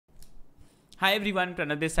Hi everyone,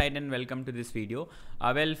 Pranav this side and welcome to this video.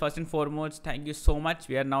 Well, first and foremost, thank you so much.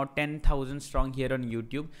 We are now 10,000 strong here on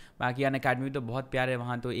YouTube. बाकी Unacademy तो बहुत प्यार है,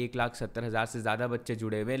 वहाँ तो 1,70,000 से ज़्यादा बच्चे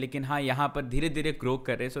जुड़े हुए हैं, लेकिन हाँ यहाँ पर धीरे धीरे ग्रो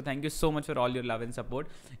कर रहे हैं. So thank you so much for all your love and support.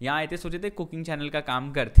 यहाँ आए थे, सोचे थे कुकिंग चैनल का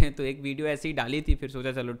काम करते हैं, तो एक वीडियो ऐसे ही डाली थी, फिर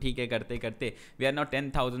सोचा चलो ठीक है करते करते. We are now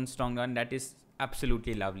 10,000 strong and that is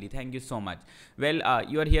absolutely lovely. Thank you so much. Well,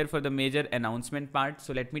 you are here for the major announcement part,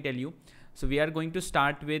 so let me tell you. So we are going to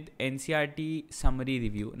start with NCERT summary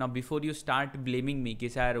review. Now before you start blaming me कि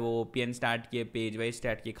sir वो OPN start किए, page wise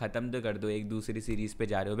start किए, ख़त्म तो कर दो, एक दूसरी सीरीज़ पे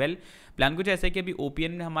जा रहे हो. वेल प्लान कुछ ऐसा है कि अभी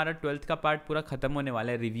OPN में हमारा 12th का पार्ट पूरा ख़त्म होने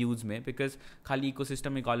वाला है रिव्यूज़ में, बिकॉज खाली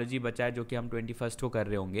इकोसिस्टम इकोलॉजी बचा है जो कि हम 21st को कर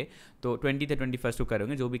रहे होंगे, तो 20 से 21st को कर रहे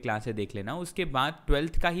होंगे, जो भी क्लास है देख लेना. उसके बाद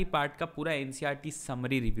 12th का ही पार्ट का पूरा NCERT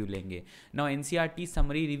समरी रिव्यू लेंगे. ना NCERT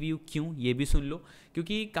समरी रिव्यू क्यों, ये भी सुन लो,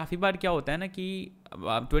 क्योंकि काफ़ी बार क्या होता है ना कि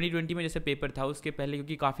 2020 में जैसे पेपर था उसके पहले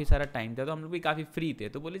क्योंकि काफ़ी सारा टाइम था तो हम लोग भी काफ़ी फ्री थे,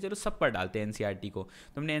 तो बोले चलो सब पर डालते हैं NCERT को.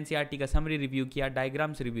 तो हमने NCERT का समरी रिव्यू किया,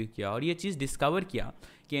 डायग्राम्स रिव्यू किया, और ये चीज़ डिस्कवर किया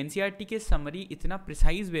कि NCERT के समरी इतना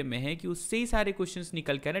प्रिसाइज वे में है कि उससे ही सारे क्वेश्चंस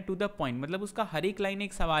निकल कर है टू द पॉइंट, मतलब उसका हर एक लाइन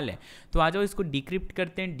एक सवाल है. तो आ जाओ इसको डिक्रिप्ट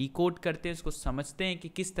करते हैं, डिकोड करते हैं, इसको समझते हैं कि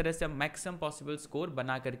किस तरह से हम मैक्सिमम पॉसिबल स्कोर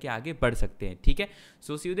बना करके आगे बढ़ सकते हैं. ठीक है,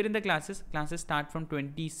 सो सी you there in the classes start from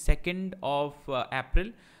 22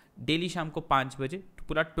 April daily शाम को 5 बजे.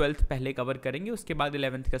 पूरा 12th पहले कवर करेंगे, उसके बाद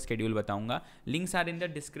 11th का शेड्यूल बताऊंगा. Links are in the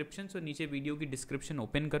description, सो नीचे वीडियो की डिस्क्रिप्शन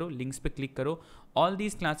ओपन करो, लिंक्स पे क्लिक करो. All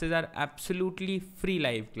these classes are absolutely free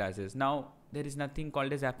live classes. Now there is nothing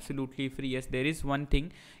called as absolutely free. Yes there is one thing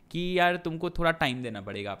कि यार तुमको थोड़ा time देना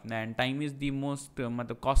पड़ेगा अपना, and time is the most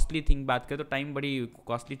मतलब कॉस्टली थिंग. बात करें तो टाइम बड़ी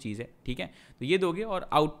कॉस्टली चीज़ है. ठीक है, तो ये दोगे और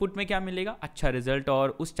आउटपुट में क्या मिलेगा, अच्छा रिजल्ट और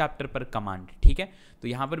उस चैप्टर पर कमांड. ठीक है, तो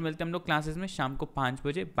यहाँ पर मिलते हैं हम लोग क्लासेस में शाम को 5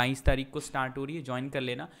 बजे. 22 तारीख को स्टार्ट हो रही है, ज्वाइन कर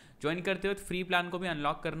लेना. ज्वाइन करते वक्त फ्री प्लान को भी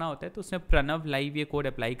अनलॉक करना होता है, तो उसमें प्रणव लाइव ये कोड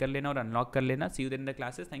अप्लाई कर लेना और अनलॉक कर लेना. सी you in the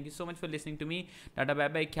classes. Thank you so much for listening to me. Tata bye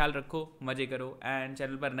bye, ख्याल रखो, मजे करो, एंड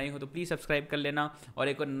चैनल पर नए हो तो प्लीज़ सब्सक्राइब कर लेना. और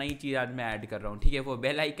एक और नई चीज़ आज मैं ऐड कर रहा हूँ, ठीक है, वो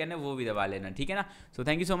बेल आइकन है वो भी दबा लेना. ठीक है ना, so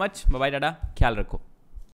thank you so much, bye bye, Tata, ख्याल रखो.